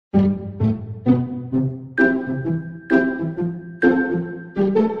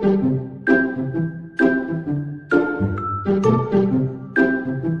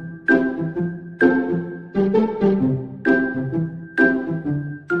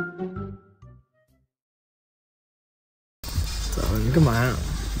你干嘛呀？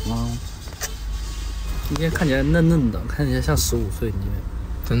今天看起来嫩嫩的，看起来像15岁。你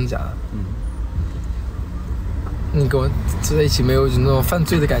真的假的？你跟我住在一起没有那种犯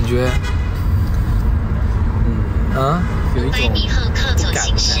罪的感觉？有一种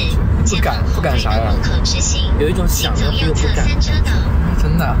不敢啥呀？有一种想的又不敢。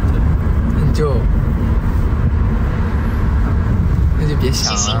真的？那就别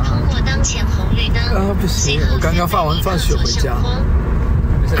想了。不行，我刚刚放学回家。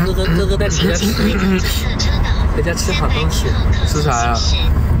没事，哥哥带你回家吃，回家吃好东西。吃啥呀？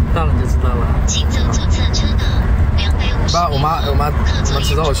到了你就知道了。我妈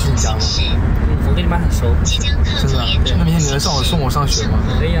知道我去你家吗？我跟你妈很熟。真的？那明天你能送我上学吗？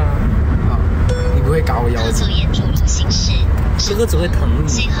可以啊。你不会嘎我腰子？哥哥只会疼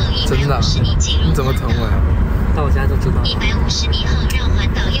你。真的？你怎么疼我呀？到我家就知道了。150米后绕环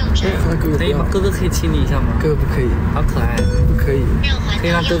岛右转。可以吗？哥哥可以亲你一下吗？哥哥不可以。好可爱。不可以。可以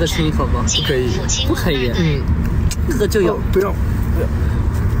让哥哥亲一口吗？不可以。不可以。哥哥就有。不要。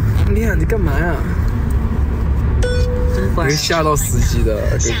你干嘛呀？真乖。会吓到司机的，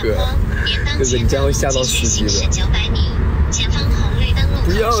哥哥，你这样会吓到司机的。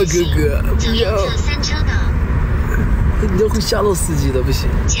不要，哥哥，不要。你这会吓到司机的，不行。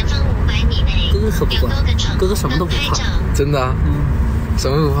哥哥可不管，哥哥什么都不怕。真的？什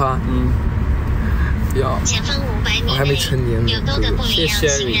么不怕？不要。我还没成年呢，哥哥。谢谢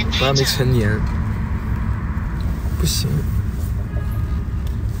Sherry， 我还没成年。不行。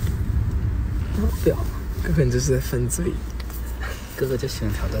不要，哥哥，你这是在犯罪。哥哥就喜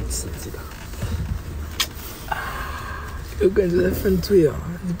欢挑战刺激的。哥哥，你这在犯罪啊！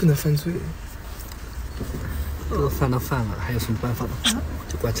你不能犯罪。哥哥犯都犯了，还有什么办法呢？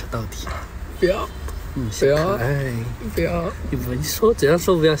就贯彻到底。不要。不要。不要。你说只要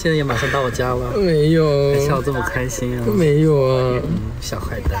说不要，现在也马上到我家了。没有。还笑这么开心啊？没有啊。小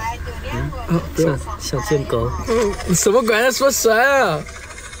坏蛋。小贱狗。你什么鬼？在说啥呀？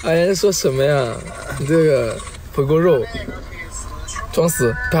哎呀，在说什么呀？你这个回锅肉，装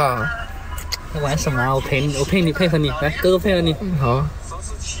死，啪！在玩什么啊？我陪你，配合你，来，哥哥配合你。好。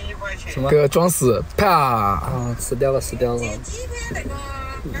什么？哥哥装死，啪！死掉了。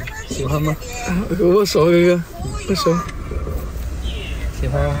喜欢吗？握手，哥哥，握手。喜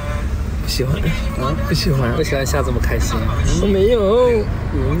欢吗？不喜欢。不喜欢。不喜欢笑这么开心。我没有。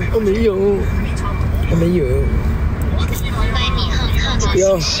我没有。不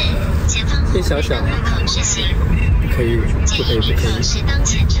要。变小小。不可以。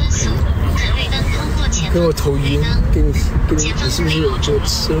跟我头晕，你是不是有吃东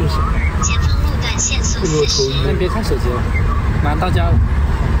西？跟我头晕。那你别看手机了，马上到家了。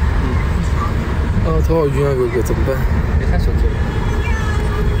头好晕啊，哥哥，怎么办？别看手机了。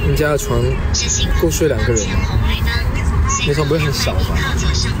你家的床够睡2个人吗？那床不会很小吧？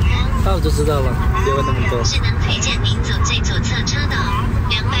到了就知道了，别问那么多。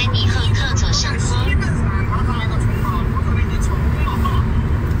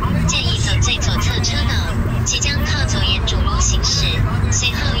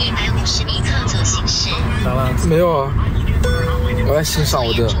咋了？没有啊，我在欣赏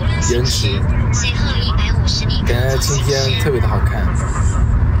我的颜值。感觉今天特别的好看，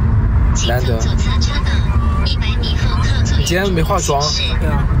难得。你今天没化妆？对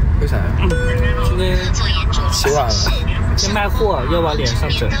啊。为啥呀？今天起晚了。先卖货，要把脸上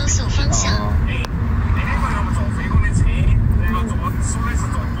整。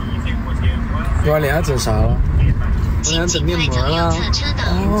你把脸上整啥了？我想整面膜了。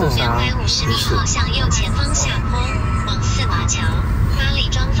整啥？没事。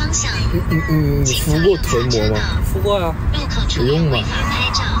你敷过臀膜吗？敷过啊。有用吗？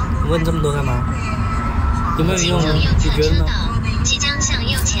你问这么多干嘛？有没有用啊？你觉得呢？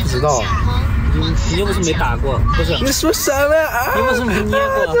不知道。你又不是没打过，不是？你说什么呀？你又不是没捏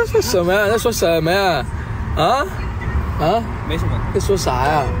过。在说什么呀？在说什么呀？没什么。在说啥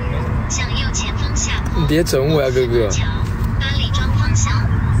呀？你别整我呀，哥哥。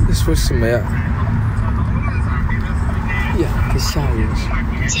你说什么呀？呀，给吓人！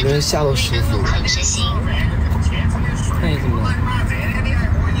没人吓到师傅。看你怎么，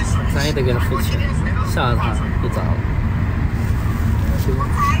咱也得给他付钱，吓着他就糟了。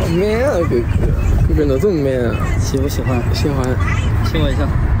好 man 啊，哥哥能这么 man 啊？喜不喜欢？喜欢。亲我一下。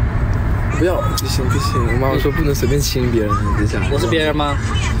不要，不行，我妈妈说不能随便亲别人，这下。我是别人吗？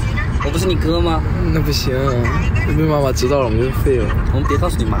我不是你哥吗？那不行啊，被妈妈知道了我们就废了。我们别告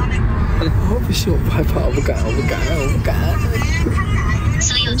诉你妈。不行，我不害怕，我不敢。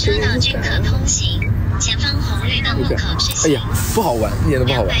所有车道均可通行，前方红绿灯路口直行。哎呀，不好玩，一点都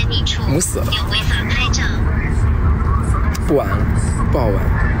不好玩，母死了。有违法拍照。不玩了，不好玩。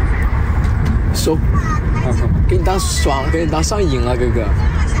说，给你当爽，给你当上瘾了，哥哥。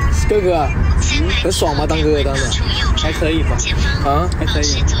哥哥，很爽吗？当哥哥当的还可以吧？啊，还可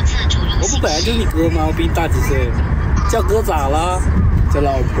以。我不本来就是你哥吗？我比你大几岁，叫哥咋了？叫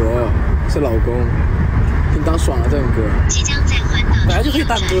老婆，是老公。给你当爽了，这种哥。本来就可以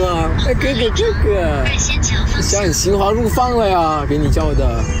当哥啊！哎，哥哥，想你心花怒放了呀，给你叫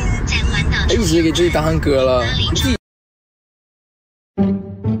的。一直给自己当上哥了。